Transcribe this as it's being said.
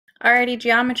Alrighty,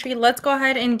 geometry. Let's go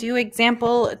ahead and do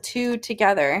example 2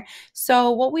 together. So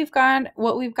what we've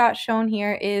got shown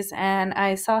here is an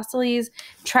isosceles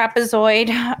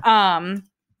trapezoid on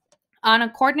a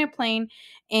coordinate plane,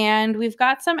 and we've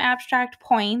got some abstract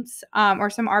points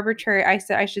or some arbitrary.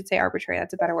 I should say arbitrary.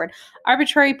 That's a better word.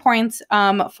 Arbitrary points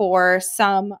for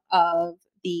some of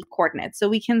the coordinates. So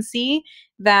we can see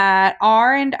that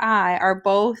R and I are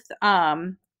both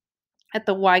at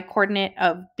the y coordinate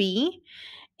of B.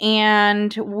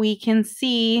 And we can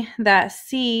see that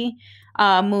C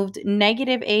moved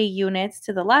negative a units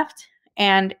to the left,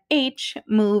 and H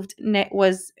moved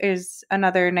is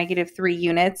another negative 3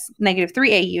 units, negative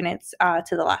 3a units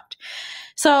to the left.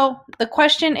 So the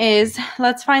question is,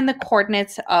 let's find the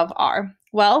coordinates of R.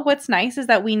 Well, what's nice is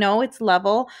that we know it's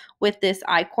level with this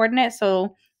I coordinate,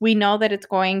 so we know that it's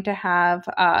going to have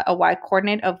a y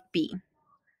coordinate of B.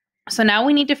 So now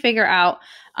we need to figure out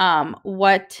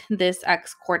what this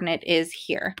x coordinate is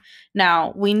here.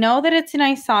 Now, we know that it's an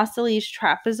isosceles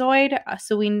trapezoid,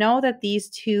 so we know that these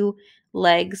two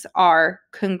legs are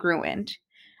congruent.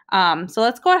 So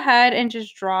let's go ahead and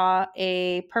just draw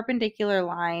a perpendicular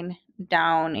line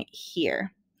down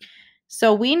here.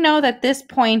 So we know that this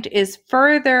point is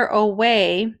further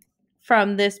away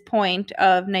from this point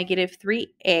of negative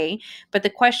 3a, but the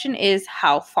question is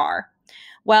how far?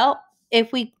 Well,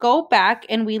 if we go back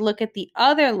and we look at the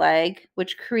other leg,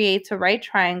 which creates a right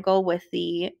triangle with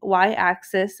the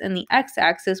y-axis and the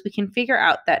x-axis, we can figure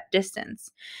out that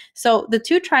distance. So the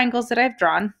two triangles that I've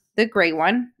drawn, the gray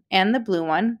one and the blue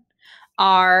one,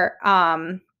 are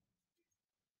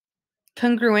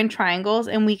congruent triangles,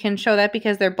 and we can show that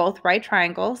because they're both right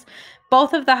triangles.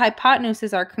 Both of the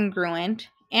hypotenuses are congruent,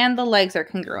 and the legs are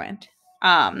congruent.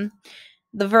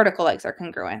 The vertical legs are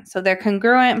congruent. So they're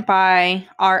congruent by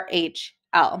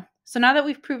RHL. So now that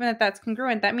we've proven that that's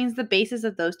congruent, that means the bases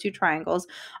of those two triangles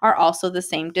are also the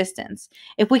same distance.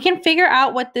 If we can figure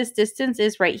out what this distance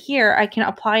is right here, I can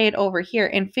apply it over here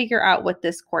and figure out what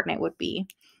this coordinate would be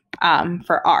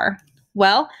for R.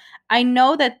 Well, I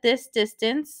know that this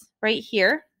distance right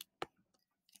here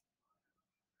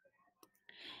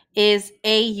is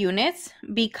a units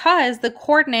because the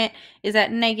coordinate is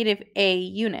at negative a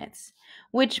units,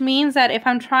 which means that if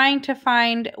I'm trying to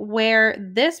find where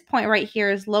this point right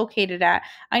here is located at,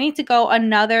 I need to go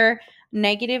another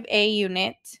negative a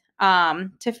unit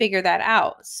to figure that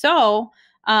out. So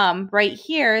right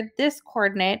here, this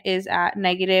coordinate is at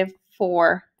negative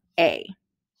 4a,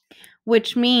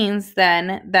 which means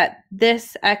then that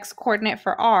this x coordinate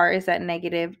for R is at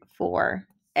negative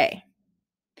 4a.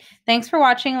 Thanks for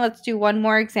watching. Let's do one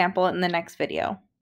more example in the next video.